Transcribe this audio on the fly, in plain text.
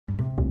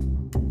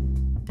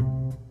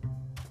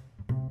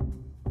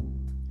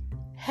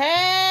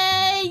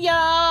Hey,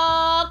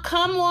 y'all.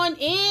 Come on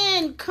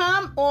in.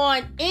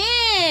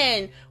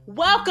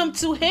 Welcome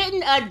to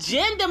Hidden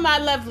Agenda, my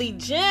lovely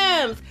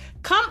gems.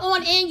 Come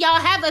on in, y'all.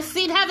 Have a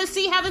seat.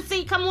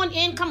 Come on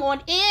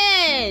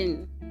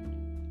in.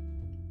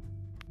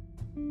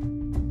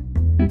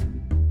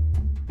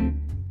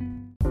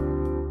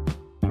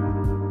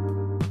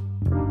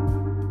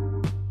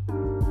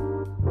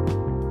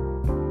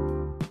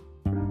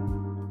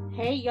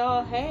 Hey,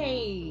 y'all.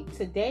 Hey.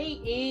 Today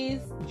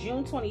is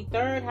June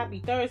 23rd. Happy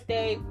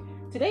Thursday.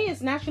 Today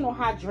is National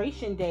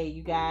Hydration Day,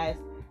 you guys.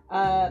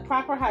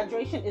 Proper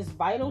hydration is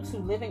vital to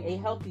living a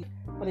healthy,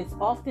 but it's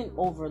often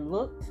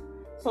overlooked.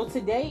 So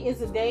today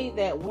is a day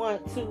that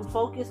want to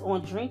focus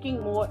on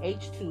drinking more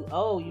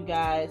H2O, you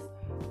guys.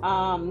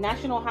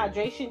 National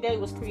Hydration Day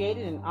was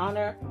created in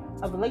honor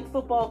of Lake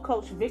football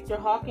coach Victor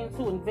Hawkins,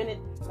 who invented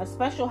a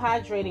special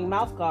hydrating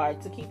mouth guard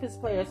to keep his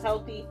players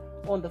healthy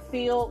on the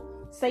field.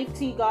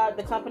 Safety Guard,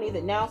 the company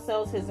that now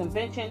sells his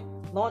invention,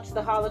 launched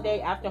the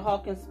holiday after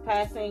Hawkins'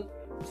 passing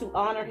to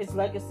honor his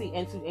legacy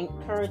and to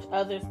encourage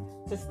others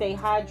to stay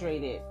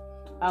hydrated.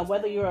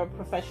 Whether you're a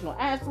professional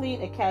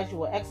athlete, a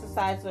casual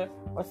exerciser,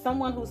 or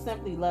someone who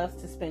simply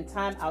loves to spend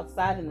time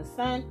outside in the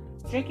sun,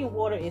 drinking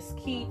water is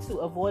key to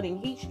avoiding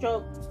heat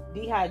stroke,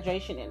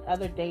 dehydration, and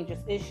other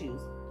dangerous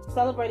issues.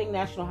 Celebrating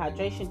National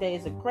Hydration Day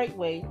is a great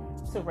way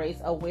to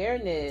raise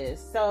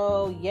awareness.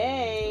 So,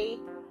 yay!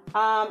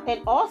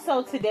 And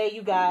also today,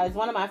 you guys,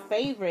 one of my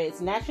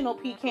favorites, National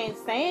Pecan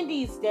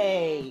Sandies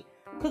Day.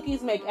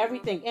 Cookies make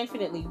everything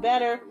infinitely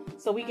better,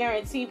 so we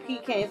guarantee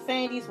Pecan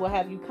Sandies will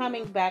have you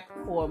coming back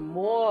for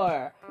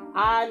more.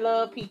 I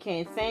love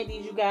Pecan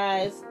Sandies, you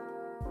guys.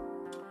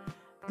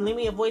 Leave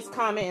me a voice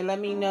comment and let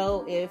me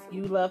know if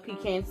you love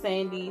Pecan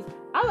Sandies.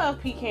 I love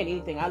pecan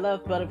anything. I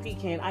love butter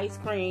pecan ice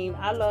cream.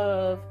 I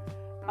love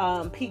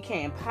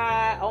pecan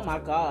pie. Oh my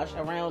gosh,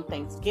 around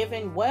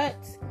Thanksgiving. What?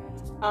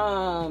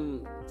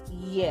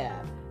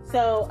 Yeah.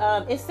 So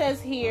it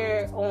says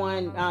here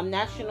on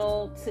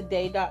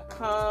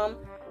nationaltoday.com,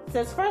 it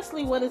says,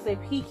 firstly, what is a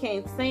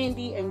pecan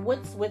sandy and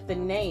what's with the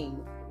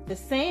name? The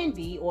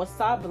sandy or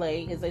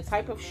sablé is a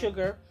type of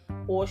sugar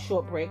or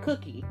shortbread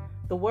cookie.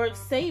 The word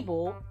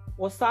sable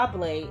or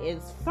sablé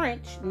is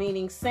French,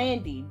 meaning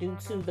sandy, due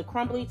to the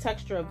crumbly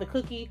texture of the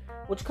cookie,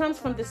 which comes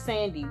from the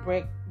sandy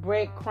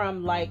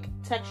breadcrumb-like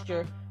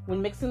texture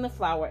when mixing the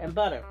flour and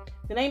butter.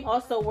 The name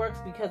also works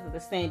because of the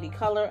sandy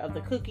color of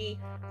the cookie.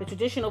 The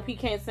traditional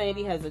pecan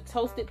sandy has a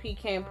toasted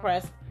pecan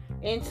pressed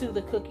into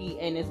the cookie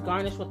and is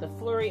garnished with a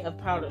flurry of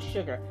powdered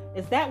sugar.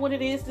 Is that what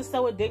it is that's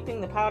so addicting,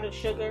 the powdered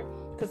sugar?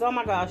 Because, oh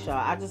my gosh,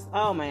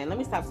 y'all, let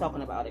me stop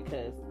talking about it,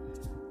 because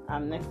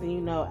next thing you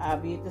know, I'll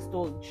be at the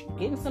store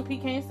getting some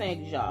pecan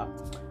sandies, y'all.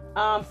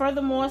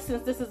 Furthermore,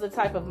 since this is a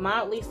type of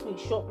mildly sweet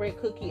shortbread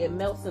cookie, it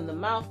melts in the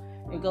mouth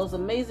and goes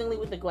amazingly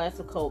with a glass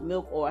of cold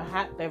milk or a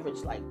hot beverage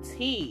like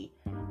tea.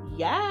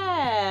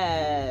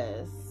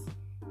 Yes.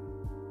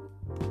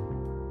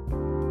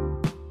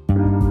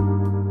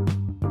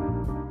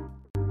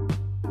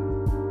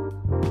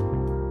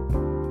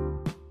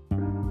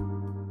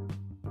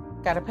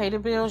 Gotta pay the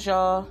bills,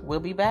 y'all.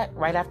 We'll be back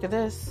right after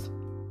this.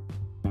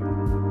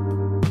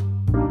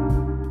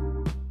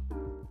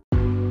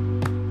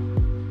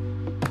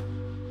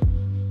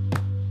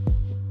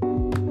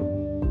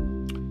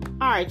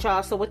 Alright,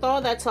 y'all, so with all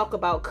that talk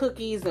about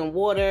cookies and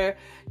water,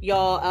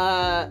 y'all,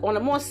 on a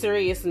more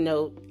serious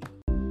note,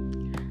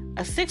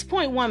 a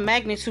 6.1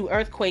 magnitude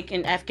earthquake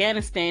in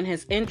Afghanistan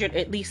has injured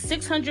at least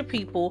 600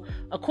 people,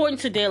 according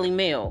to Daily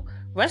Mail.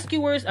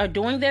 Rescuers are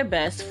doing their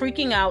best,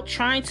 freaking out,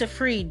 trying to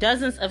free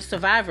dozens of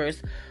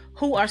survivors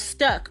who are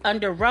stuck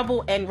under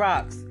rubble and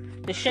rocks.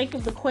 The shake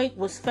of the quake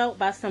was felt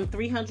by some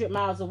 300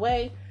 miles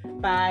away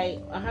by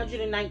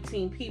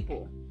 119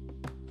 people.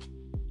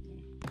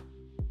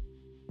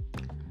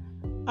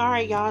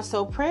 Alright, y'all,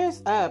 so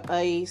prayers up.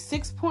 A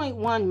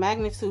 6.1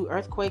 magnitude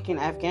earthquake in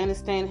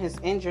Afghanistan has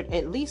injured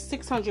at least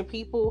 600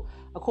 people,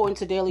 according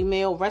to Daily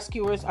Mail.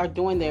 Rescuers are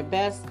doing their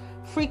best,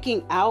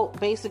 freaking out,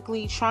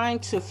 basically trying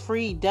to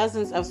free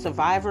dozens of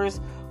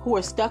survivors who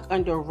are stuck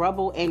under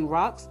rubble and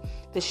rocks.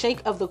 The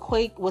shake of the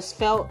quake was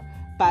felt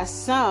by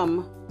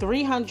some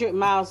 300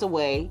 miles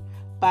away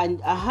by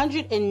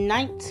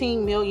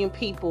 119 million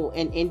people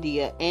in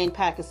India and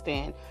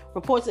Pakistan.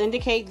 Reports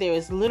indicate there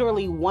is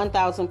literally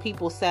 1,000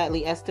 people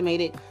sadly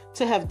estimated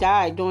to have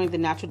died during the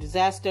natural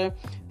disaster.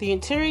 The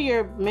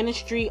Interior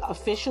Ministry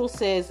official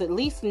says at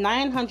least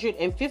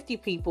 950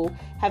 people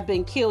have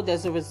been killed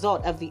as a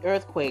result of the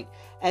earthquake,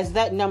 as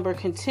that number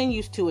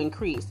continues to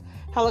increase.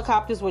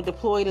 Helicopters were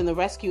deployed in the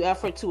rescue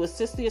effort to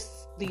assist the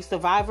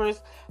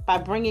survivors by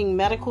bringing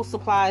medical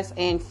supplies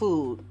and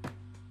food.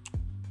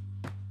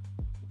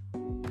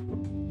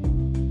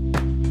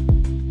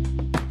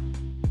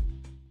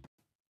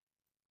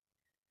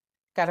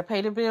 Gotta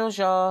pay the bills,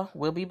 y'all.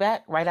 We'll be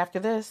back right after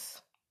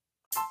this.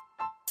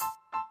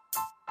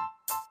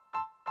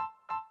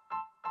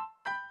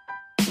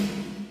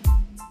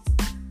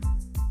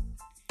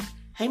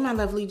 Hey, my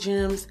lovely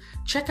gems.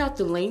 Check out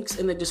the links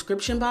in the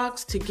description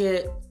box to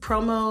get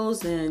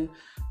promos and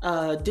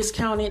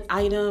discounted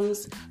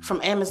items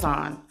from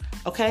Amazon.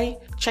 Okay?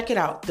 Check it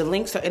out. The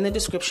links are in the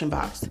description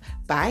box.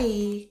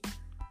 Bye.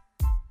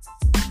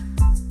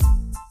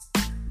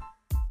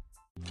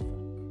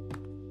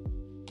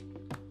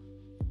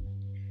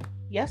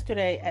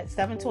 Yesterday at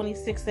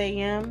 7:26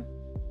 a.m.,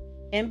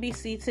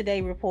 NBC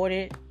Today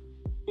reported,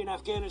 in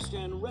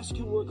Afghanistan,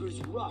 rescue workers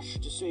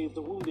rushed to save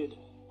the wounded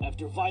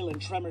after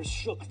violent tremors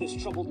shook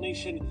this troubled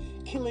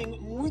nation,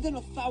 killing more than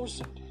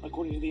 1,000,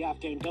 according to the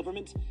Afghan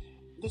government.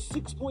 The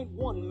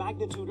 6.1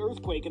 magnitude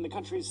earthquake in the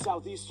country's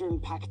southeastern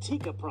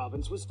Paktika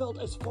province was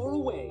felt as far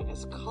away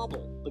as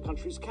Kabul, the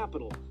country's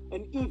capital,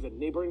 and even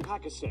neighboring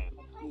Pakistan.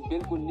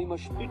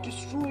 It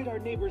destroyed our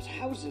neighbors'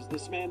 houses,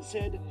 this man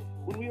said.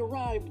 When we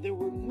arrived, there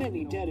were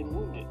many dead and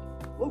wounded.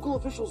 Local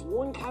officials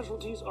warn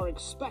casualties are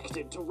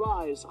expected to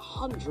rise.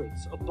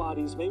 Hundreds of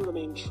bodies may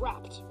remain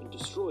trapped in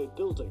destroyed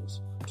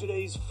buildings.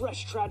 Today's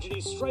fresh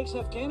tragedy strikes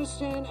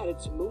Afghanistan at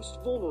its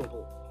most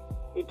vulnerable.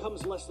 It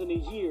comes less than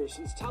a year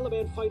since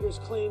Taliban fighters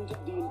claimed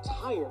the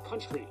entire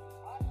country.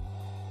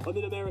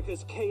 Amid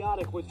America's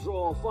chaotic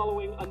withdrawal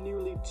following a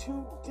nearly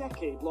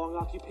 2-decade-long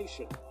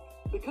occupation,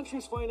 the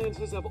country's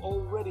finances have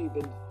already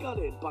been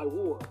gutted by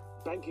war,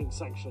 banking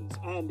sanctions,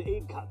 and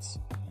aid cuts.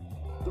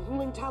 The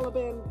ruling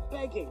Taliban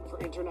begging for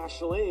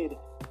international aid,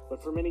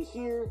 but for many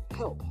here,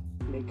 help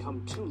may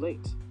come too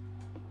late.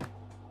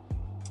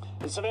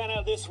 In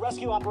Savannah, this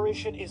rescue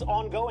operation is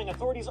ongoing.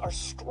 Authorities are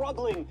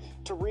struggling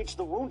to reach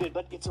the wounded,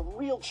 but it's a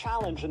real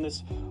challenge in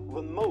this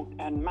remote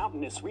and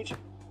mountainous region.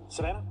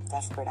 Savannah?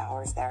 Desperate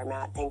hours there,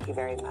 Matt. Thank you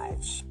very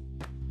much.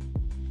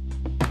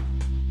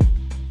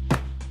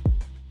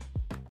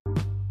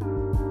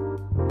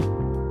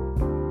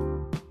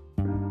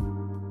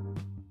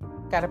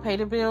 Gotta pay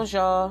the bills,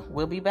 y'all.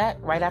 We'll be back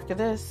right after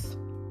this.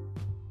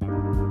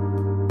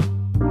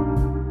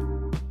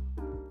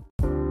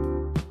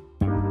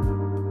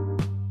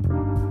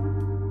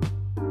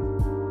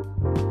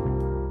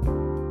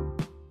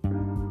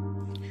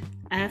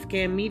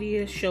 Afghan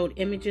media showed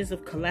images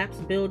of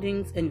collapsed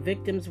buildings and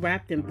victims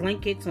wrapped in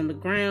blankets on the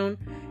ground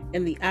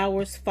in the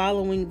hours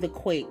following the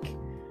quake.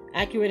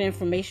 Accurate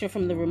information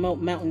from the remote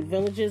mountain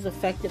villages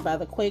affected by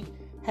the quake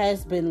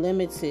has been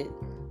limited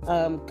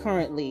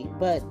currently,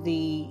 but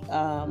the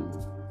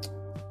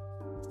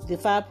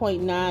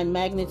 5.9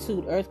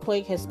 magnitude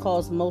earthquake has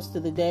caused most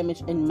of the damage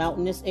in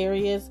mountainous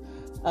areas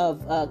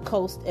of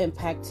Coast and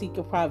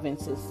Paktika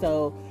provinces.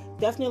 So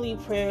definitely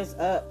prayers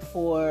up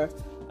for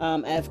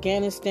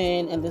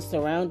Afghanistan and the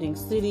surrounding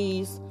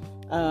cities.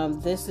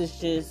 This is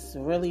just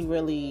really,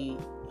 really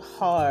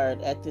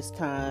hard at this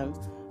time.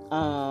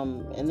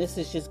 And this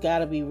has just got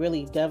to be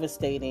really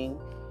devastating,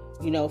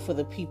 for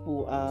the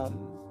people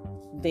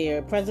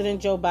there. President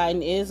Joe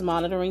Biden is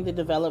monitoring the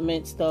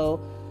developments, though,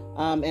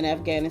 in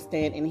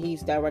Afghanistan, and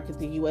he's directed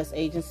the U.S.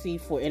 Agency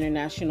for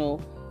International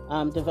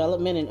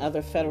Development and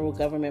other federal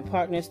government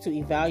partners to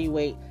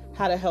evaluate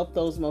how to help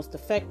those most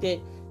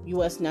affected.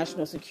 U.S.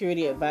 National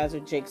Security Advisor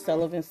Jake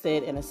Sullivan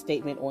said in a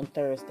statement on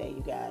Thursday,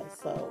 you guys.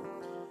 So,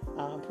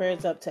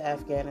 prayers up to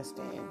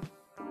Afghanistan.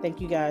 Thank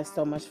you guys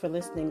so much for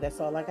listening. That's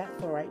all I got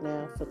for right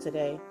now for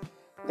today.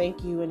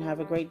 Thank you and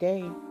have a great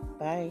day.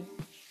 Bye.